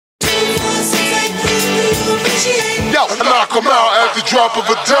Yo, I knock 'em out at the drop of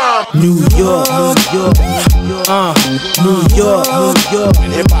a dime. New York, New York,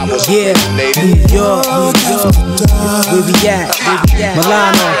 yeah, New York, where we at?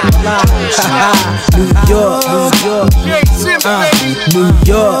 Milano, New York, New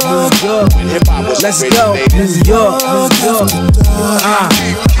York, let's go, New York,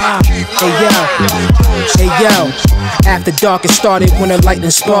 hey yo, after dark it started when a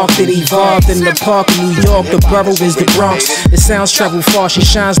lightning sparked. It evolved in the park of New York. The borough is the Bronx. The sounds travel far. She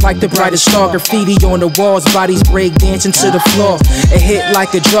shines like the brightest star. Graffiti on the walls, bodies break dancing to the floor. It hit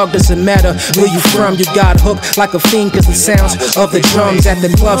like a drug, doesn't matter where you from. You got hooked like a fiend cause the sounds of the drums at the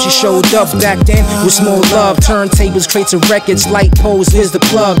club. She showed up back then with small love. Turntables, crates of records, light poles, here's the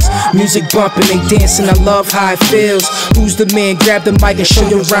plugs. Music bumping, they dancing, I love how it feels. Who's the man? Grab the mic and show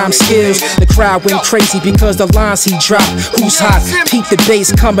your rhyme skills. The crowd went crazy because the lines he dropped. Who's hot? Peep the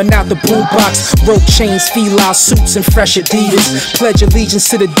bass coming out the boombox. Rope chains, feel-out suits and fresh Adidas. Pledge allegiance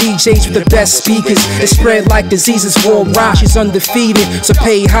to the DJs with the best speakers. It spread like diseases worldwide. She's undefeated, so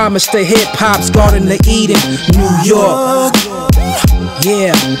pay homage to hip-hop's Garden of Eden. New York,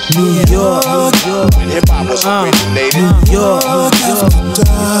 yeah, New York, New York,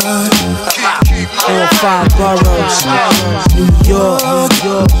 all 5 boroughs. New York,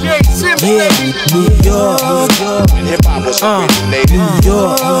 yeah, New York, New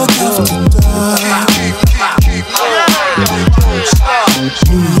York, New York,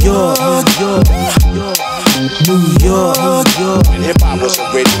 New York,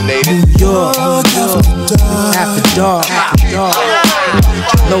 New York, after dark,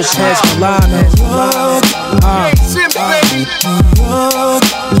 Lopez, Milano,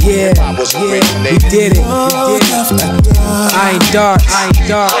 yeah, we did it, I ain't dark,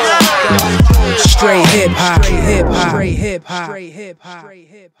 straight hip hop, straight hip hop.